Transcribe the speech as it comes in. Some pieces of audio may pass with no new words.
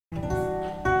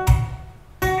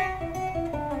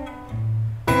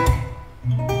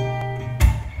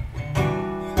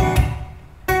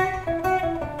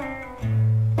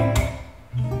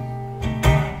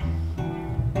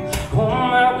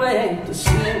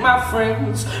with my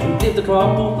friends who lived a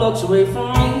couple blocks away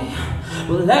from me.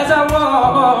 Well, as I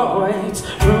walked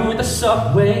through the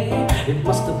subway, it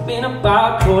must have been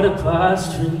about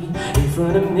 3:15. In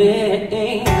front of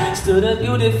me stood a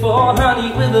beautiful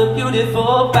honey with a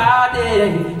beautiful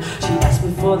body. She asked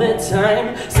me for the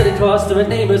time, said it cost her a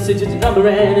name, a signature number,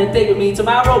 and a date with me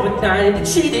tomorrow at 9. Did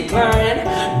she decline?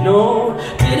 No.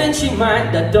 Didn't she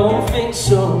mind? I don't think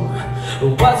so.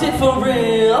 Was it for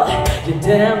real? You're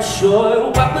damn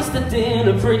sure. What was the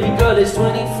dinner? Pretty girl is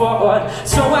 24,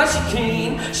 so why she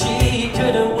came? She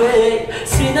couldn't wait.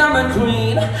 Cinnamon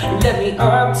queen, let me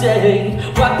update.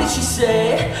 What did she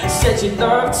say? Said she'd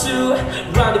love to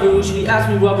rendezvous. She asked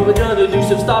me what we were gonna do.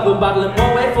 So stop a bottle and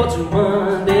more, wait for till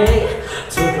Monday.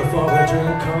 Took her for a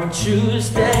drink on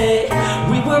Tuesday.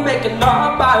 We were making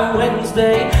love by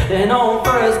Wednesday. Then on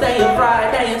Thursday and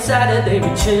Friday and Saturday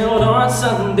we chilled on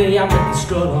Sunday. I met this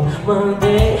girl on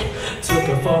Monday. Took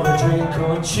her for a drink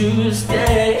on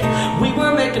Tuesday. We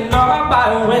were making love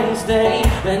by Wednesday.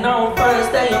 Then on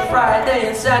Thursday and Friday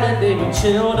and Saturday we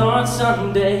chilled on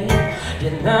Sunday.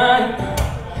 Good night.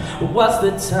 What's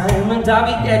the time? And I'll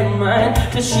be getting mine,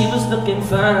 cause she was looking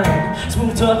fine.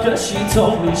 Smooth talker, she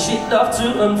told me she'd love to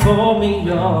unfold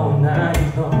me all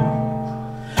night long.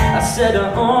 I said,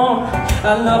 oh,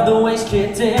 I love the way she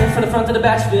kicked in. From the front to the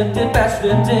back, she flipped in,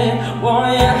 oh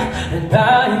yeah. And I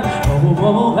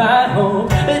hope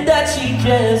that she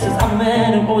cares, cause I'm a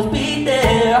man who'll always be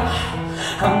there.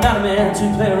 I'm not a man to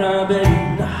play around, baby,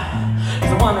 nah.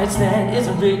 Cause a one-night stand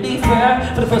isn't really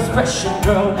fair. For the first impression,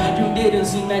 girl, you didn't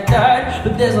seem like that.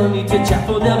 But there's no need to chat,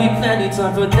 for there'll be plenty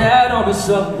time for that. On the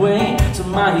subway to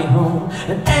my home,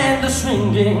 an endless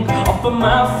ringing off of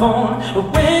my phone.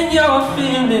 But when you're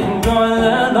feeling all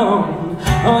alone,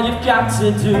 all you've got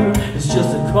to do is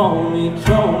just to call me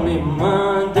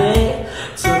Monday.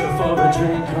 Took her for a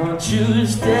drink on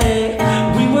Tuesday.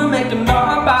 We were making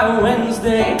love by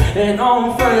Wednesday. And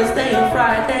on Thursday and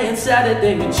Friday and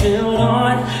Saturday we chilled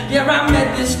on. Yeah, I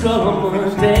met this girl on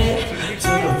Monday.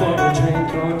 Took her for a drink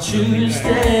on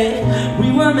Tuesday.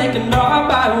 We were making love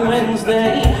by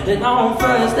Wednesday. And on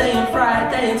Thursday and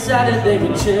Friday and Saturday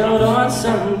we chilled on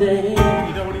Sunday.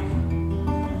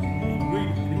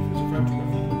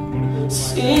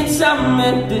 Since I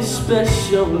met this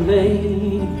special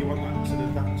lady,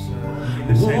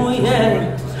 oh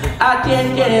yeah, I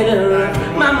can't get her off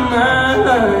my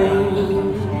mind.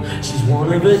 She's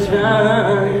one of a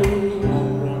kind,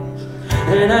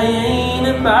 and I ain't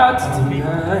about to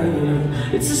deny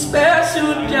it. It's a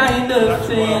special kind of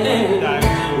feeling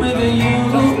with you,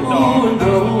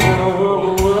 no.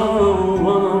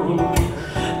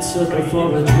 Took her for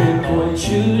a drink on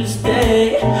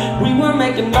Tuesday. We were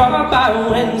making love by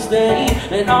Wednesday.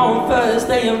 And on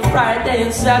Thursday and Friday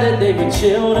and Saturday we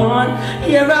chilled on.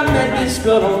 Yeah, I met this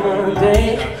girl on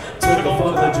Monday. Took her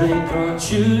for a drink on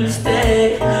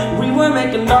Tuesday. We were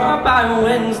making love by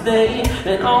Wednesday.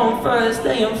 And on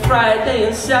Thursday and Friday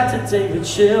and Saturday we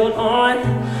chilled on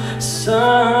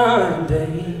Sunday.